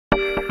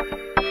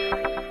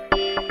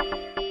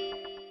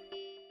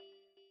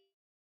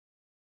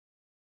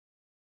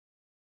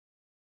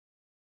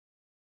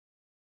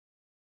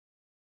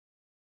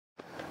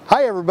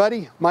Hi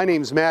everybody, my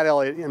name is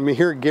Matt.Elliott and I'm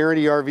here at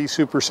Guaranty RV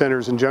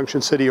Supercenters in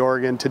Junction City,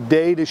 Oregon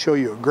today to show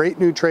you a great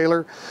new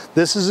trailer.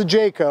 This is a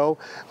Jayco.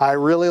 I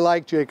really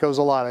like Jaycos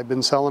a lot. I've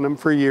been selling them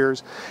for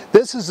years.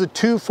 This is a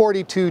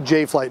 242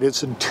 J-Flight.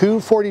 It's a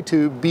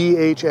 242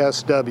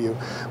 BHSW,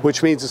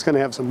 which means it's going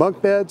to have some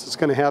bunk beds, it's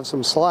going to have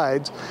some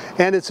slides,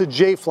 and it's a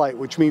J-Flight,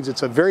 which means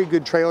it's a very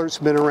good trailer. It's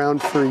been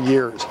around for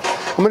years.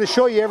 I'm going to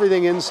show you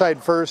everything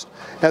inside first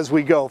as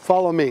we go.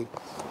 Follow me.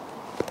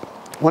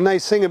 One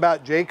nice thing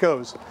about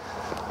Jaycos,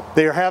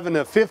 they're having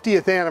a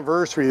 50th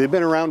anniversary. They've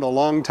been around a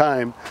long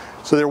time,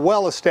 so they're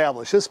well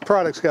established. This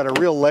product's got a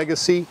real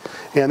legacy,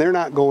 and they're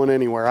not going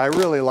anywhere. I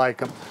really like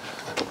them.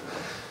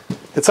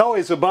 It's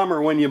always a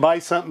bummer when you buy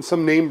something,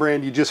 some name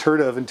brand you just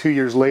heard of, and 2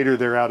 years later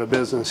they're out of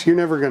business. You're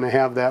never going to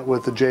have that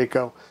with the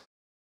Jayco.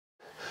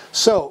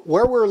 So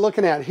where we're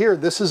looking at here,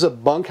 this is a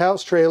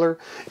bunkhouse trailer,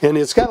 and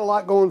it's got a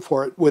lot going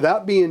for it.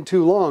 Without being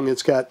too long,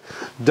 it's got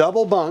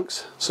double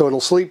bunks, so it'll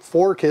sleep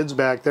 4 kids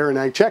back there, and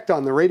I checked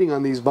on the rating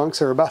on these bunks.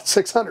 They're about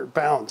 600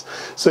 pounds,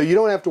 so you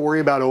don't have to worry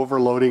about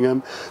overloading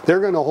them.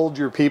 They're going to hold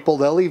your people.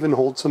 They'll even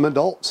hold some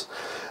adults.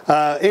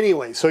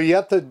 Anyway, so you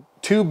got the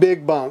 2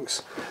 big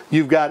bunks.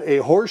 You've got a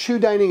horseshoe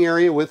dining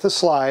area with a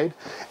slide,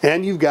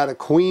 and you've got a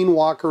queen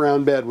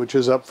walk-around bed, which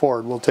is up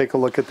forward. We'll take a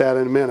look at that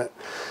in a minute.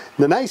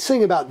 The nice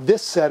thing about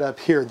this setup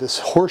here, this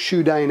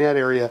horseshoe dinette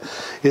area,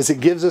 is it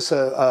gives us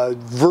a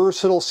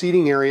versatile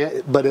seating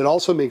area, but it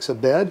also makes a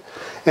bed,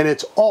 and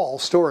it's all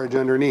storage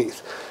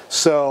underneath.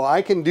 So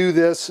I can do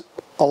this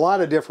a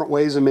lot of different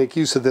ways and make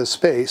use of this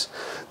space.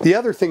 The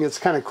other thing that's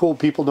kind of cool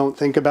people don't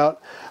think about,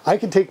 I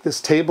can take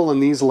this table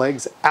and these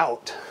legs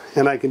out,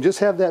 and I can just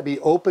have that be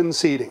open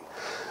seating.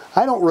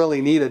 I don't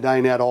really need a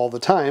dinette all the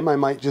time. I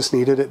might just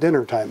need it at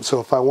dinner time. So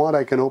if I want,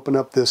 I can open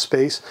up this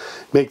space,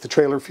 make the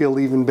trailer feel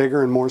even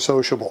bigger and more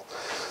sociable.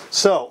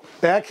 So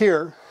back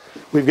here,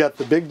 we've got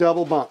the big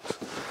double bunks.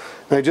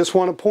 And I just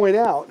want to point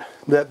out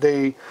that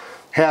they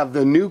have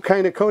the new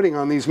kind of coating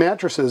on these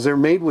mattresses. They're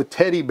made with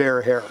teddy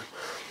bear hair.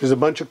 There's a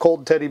bunch of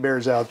cold teddy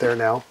bears out there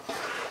now.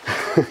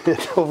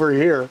 Over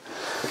here,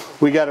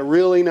 we got a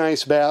really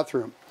nice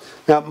bathroom.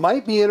 Now, it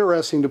might be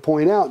interesting to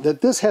point out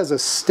that this has a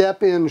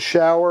step-in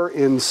shower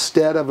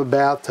instead of a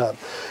bathtub.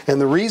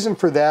 And the reason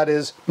for that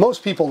is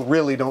most people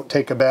really don't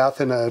take a bath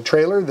in a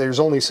trailer. There's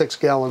only 6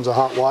 gallons of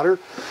hot water.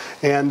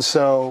 And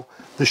so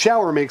the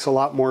shower makes a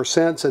lot more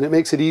sense, and it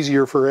makes it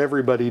easier for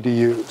everybody to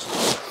use.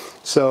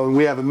 So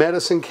we have a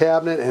medicine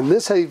cabinet, and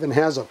this even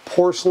has a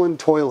porcelain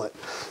toilet.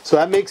 So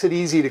that makes it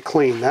easy to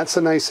clean. That's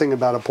the nice thing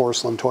about a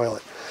porcelain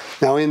toilet.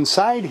 Now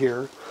inside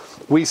here,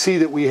 we see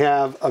that we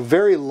have a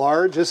very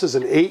large, this is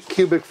an 8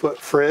 cubic foot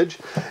fridge,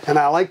 and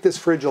I like this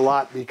fridge a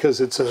lot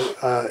because it's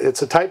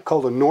a type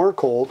called a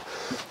Norcold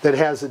that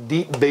has a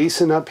deep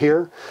basin up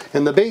here.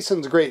 And the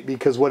basin's great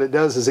because what it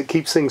does is it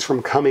keeps things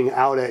from coming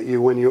out at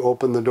you when you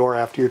open the door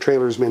after your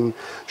trailer's been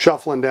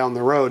shuffling down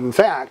the road. In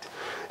fact,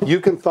 you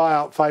can thaw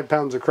out 5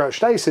 pounds of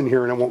crushed ice in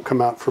here and it won't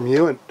come out from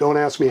you, and don't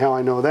ask me how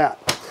I know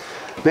that.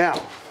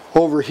 Now,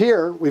 over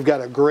here, we've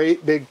got a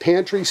great big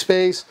pantry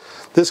space.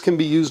 This can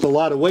be used a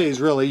lot of ways,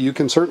 really. You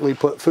can certainly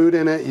put food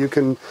in it. You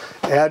can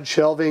add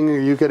shelving, or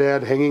you could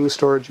add hanging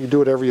storage. You do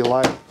whatever you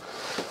like.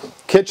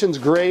 Kitchen's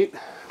great.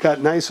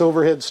 Got nice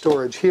overhead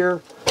storage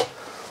here.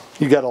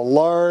 You've got a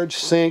large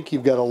sink.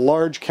 You've got a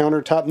large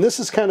countertop. And this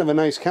is kind of a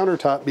nice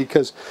countertop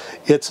because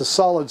it's a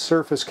solid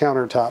surface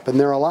countertop. And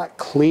they're a lot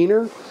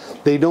cleaner.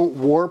 They don't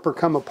warp or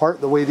come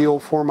apart the way the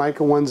old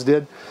Formica ones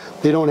did.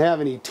 They don't have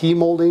any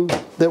T-molding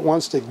that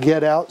wants to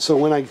get out, so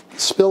when I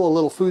spill a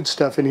little food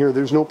stuff in here,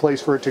 there's no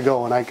place for it to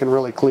go, and I can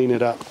really clean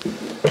it up.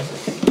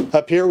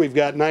 Up here we've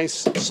got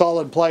nice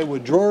solid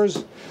plywood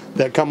drawers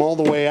that come all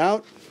the way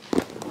out.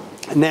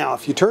 Now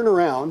if you turn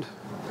around,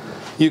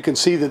 you can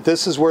see that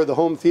this is where the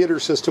home theater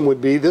system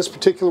would be. This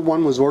particular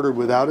one was ordered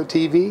without a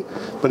TV,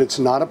 but it's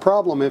not a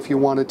problem if you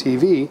want a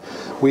TV.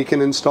 We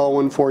can install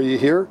one for you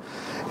here.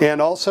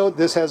 And also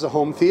this has a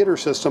home theater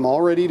system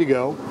all ready to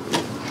go.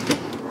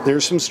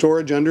 There's some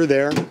storage under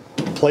there,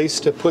 place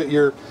to put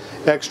your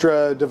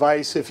extra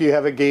device if you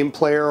have a game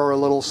player or a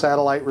little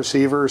satellite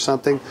receiver or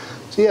something.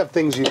 So you have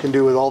things you can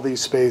do with all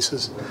these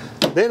spaces.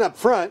 Then up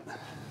front,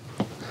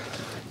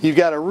 you've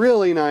got a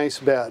really nice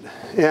bed.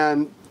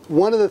 And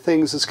one of the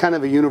things that's kind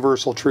of a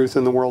universal truth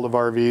in the world of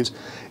RVs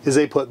is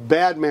they put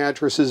bad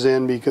mattresses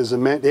in because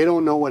they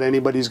don't know what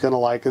anybody's going to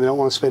like and they don't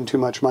want to spend too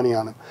much money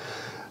on them.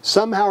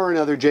 Somehow or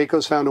another,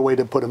 Jayco's found a way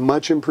to put a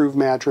much improved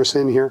mattress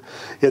in here.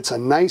 It's a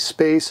nice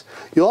space.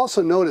 You'll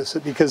also notice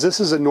that because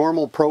this is a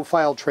normal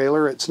profile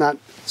trailer, it's not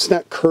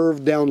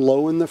curved down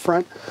low in the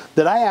front,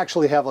 that I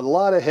actually have a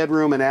lot of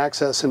headroom and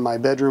access in my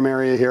bedroom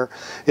area here.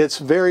 It's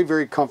very,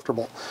 very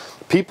comfortable.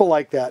 People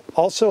like that.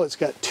 Also, it's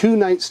got 2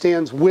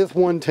 nightstands with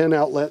 110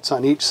 outlets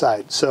on each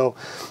side. So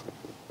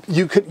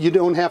you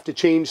don't have to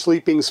change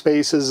sleeping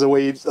spaces the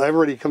way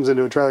everybody comes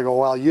into a trailer and go,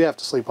 well, you have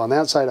to sleep on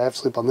that side, I have to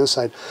sleep on this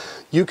side.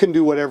 You can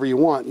do whatever you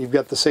want. You've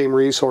got the same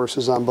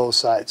resources on both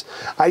sides.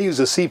 I use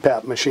a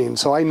CPAP machine,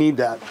 so I need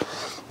that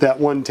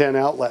 110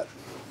 outlet.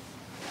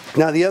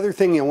 Now the other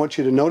thing I want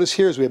you to notice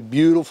here is we have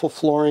beautiful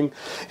flooring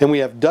and we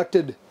have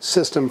ducted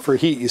system for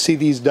heat. You see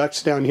these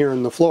ducts down here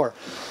in the floor.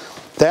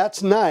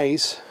 That's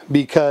nice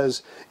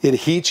because it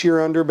heats your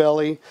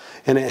underbelly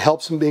and it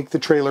helps make the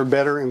trailer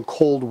better in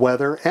cold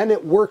weather, and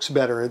it works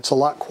better. It's a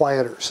lot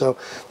quieter. So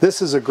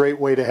this is a great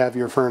way to have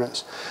your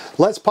furnace.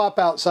 Let's pop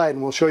outside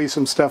and we'll show you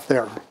some stuff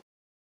there.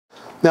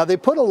 Now they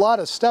put a lot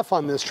of stuff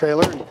on this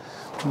trailer.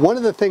 One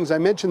of the things I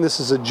mentioned, this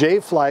is a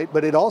J-Flight,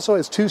 but it also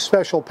has two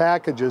special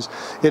packages.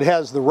 It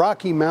has the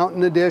Rocky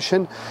Mountain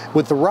Edition.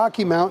 With the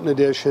Rocky Mountain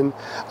Edition,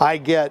 I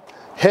get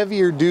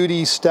heavier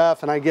duty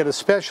stuff and I get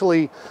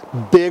especially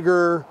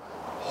bigger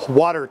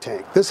water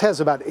tank. This has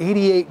about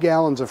 88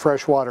 gallons of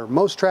fresh water.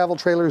 Most travel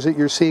trailers that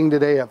you're seeing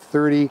today have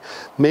 30,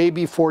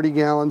 maybe 40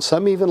 gallons,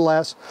 some even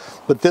less,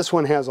 but this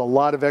one has a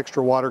lot of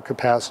extra water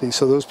capacity.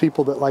 So those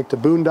people that like to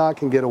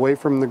boondock and get away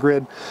from the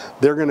grid,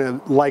 they're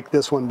gonna like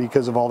this one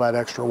because of all that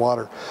extra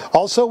water.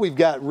 Also, we've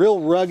got real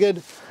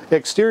rugged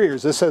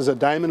exteriors. This has a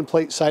diamond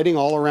plate siding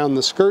all around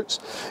the skirts,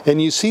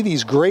 and you see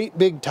these great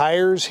big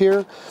tires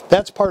here.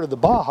 That's part of the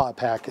Baja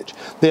package.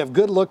 They have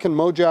good looking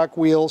Mojoc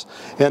wheels,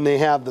 and they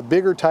have the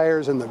bigger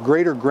tires and the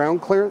greater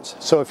ground clearance.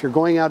 So if you're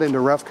going out into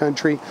rough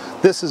country,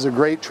 this is a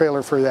great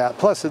trailer for that.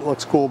 Plus it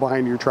looks cool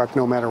behind your truck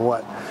no matter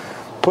what.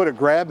 Put a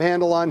grab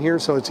handle on here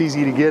so it's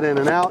easy to get in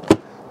and out.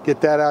 Get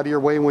that out of your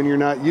way when you're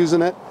not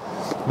using it.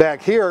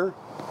 Back here,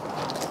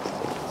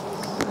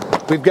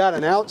 we've got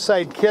an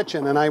outside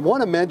kitchen, and I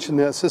want to mention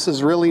this. This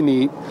is really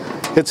neat.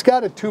 It's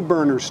got a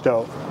 2-burner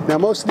stove. Now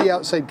most of the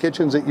outside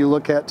kitchens that you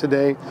look at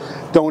today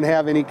don't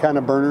have any kind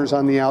of burners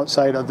on the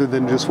outside other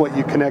than just what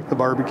you connect the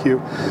barbecue.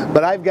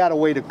 But I've got a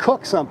way to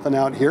cook something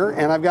out here,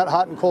 and I've got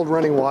hot and cold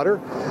running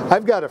water.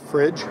 I've got a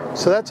fridge,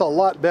 so that's a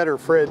lot better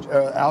fridge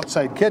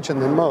outside kitchen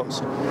than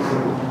most.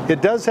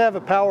 It does have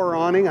a power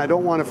awning, I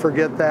don't want to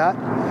forget that.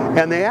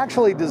 And they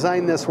actually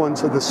designed this one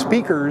so the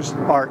speakers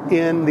are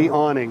in the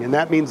awning, and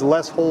that means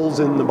less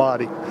holes in the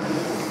body.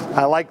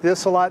 I like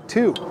this a lot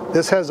too.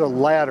 This has a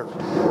ladder.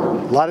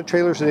 A lot of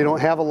trailers, they don't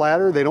have a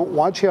ladder. They don't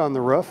want you on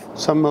the roof.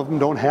 Some of them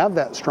don't have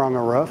that strong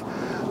a roof.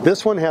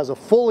 This one has a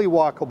fully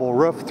walkable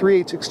roof,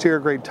 3/8 exterior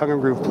grade tongue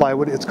and groove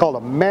plywood. It's called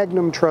a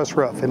Magnum Truss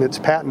roof, and it's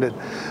patented.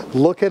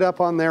 Look it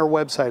up on their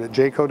website at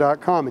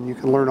jayco.com and you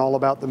can learn all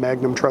about the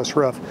Magnum Truss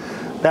roof.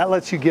 That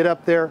lets you get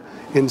up there,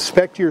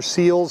 inspect your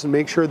seals and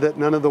make sure that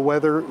none of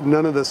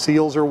the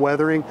seals are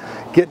weathering.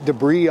 Get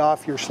debris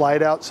off your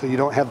slide out so you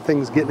don't have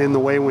things getting in the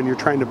way when you're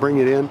trying to bring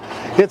it in.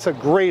 It's a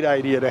great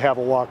idea to have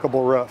a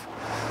walkable roof.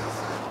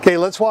 Okay,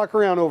 let's walk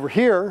around over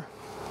here,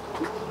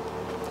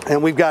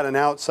 and we've got an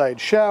outside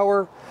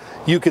shower.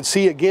 You could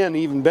see again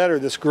even better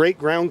this great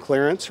ground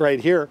clearance right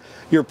here.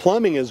 Your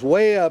plumbing is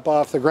way up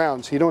off the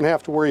ground, so you don't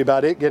have to worry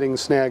about it getting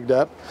snagged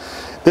up.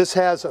 This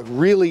has a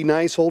really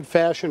nice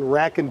old-fashioned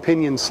rack and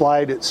pinion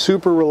slide. It's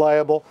super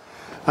reliable.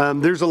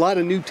 There's a lot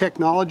of new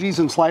technologies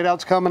and slide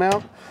outs coming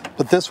out,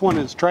 but this one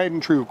is tried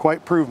and true,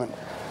 quite proven.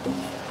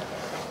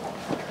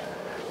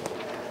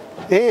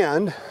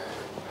 And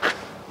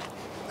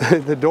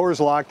the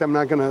door's locked, I'm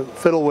not going to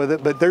fiddle with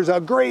it, but there's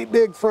a great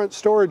big front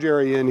storage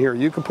area in here.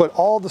 You can put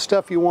all the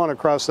stuff you want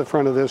across the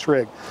front of this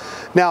rig.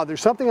 Now,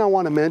 there's something I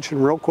want to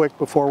mention real quick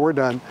before we're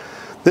done.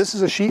 This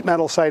is a sheet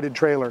metal sided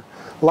trailer.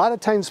 A lot of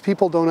times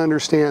people don't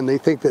understand. They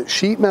think that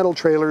sheet metal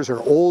trailers are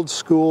old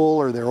school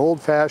or they're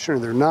old fashioned or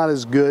they're not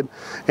as good.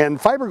 And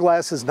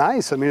fiberglass is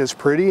nice. I mean, it's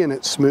pretty and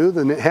it's smooth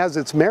and it has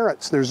its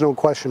merits. There's no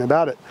question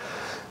about it.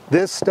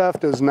 This stuff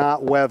does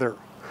not weather.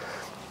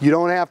 You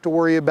don't have to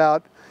worry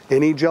about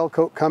any gel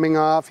coat coming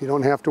off. You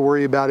don't have to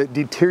worry about it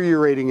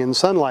deteriorating in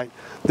sunlight.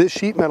 This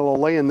sheet metal will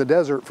lay in the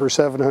desert for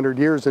 700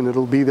 years and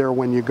it'll be there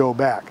when you go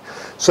back.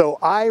 So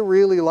I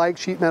really like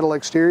sheet metal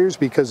exteriors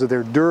because of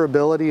their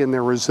durability and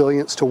their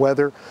resilience to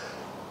weather.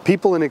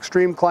 People in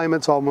extreme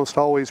climates almost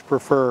always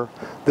prefer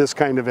this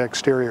kind of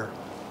exterior.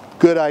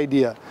 Good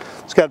idea.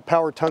 It's got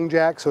power tongue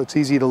jack, so it's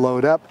easy to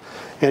load up.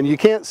 And you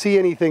can't see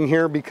anything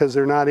here because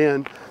they're not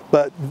in,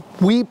 but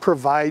we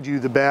provide you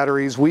the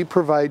batteries, we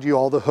provide you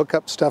all the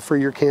hookup stuff for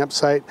your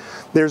campsite.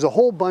 There's a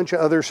whole bunch of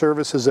other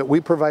services that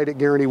we provide at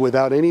Guaranty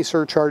without any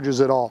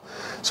surcharges at all.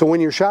 So when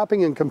you're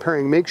shopping and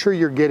comparing, make sure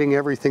you're getting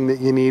everything that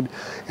you need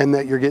and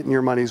that you're getting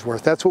your money's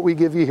worth. That's what we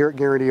give you here at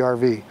Guaranty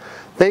RV.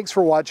 Thanks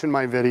for watching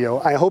my video.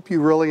 I hope you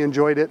really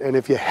enjoyed it, and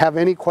if you have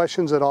any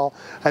questions at all,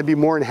 I'd be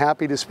more than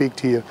happy to speak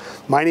to you.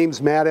 My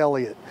name's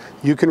Matt.Elliott.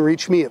 You can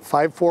reach me at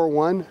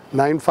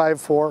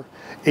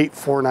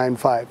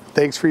 541-954-8495.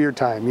 Thanks for your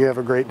time. You have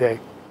a great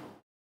day.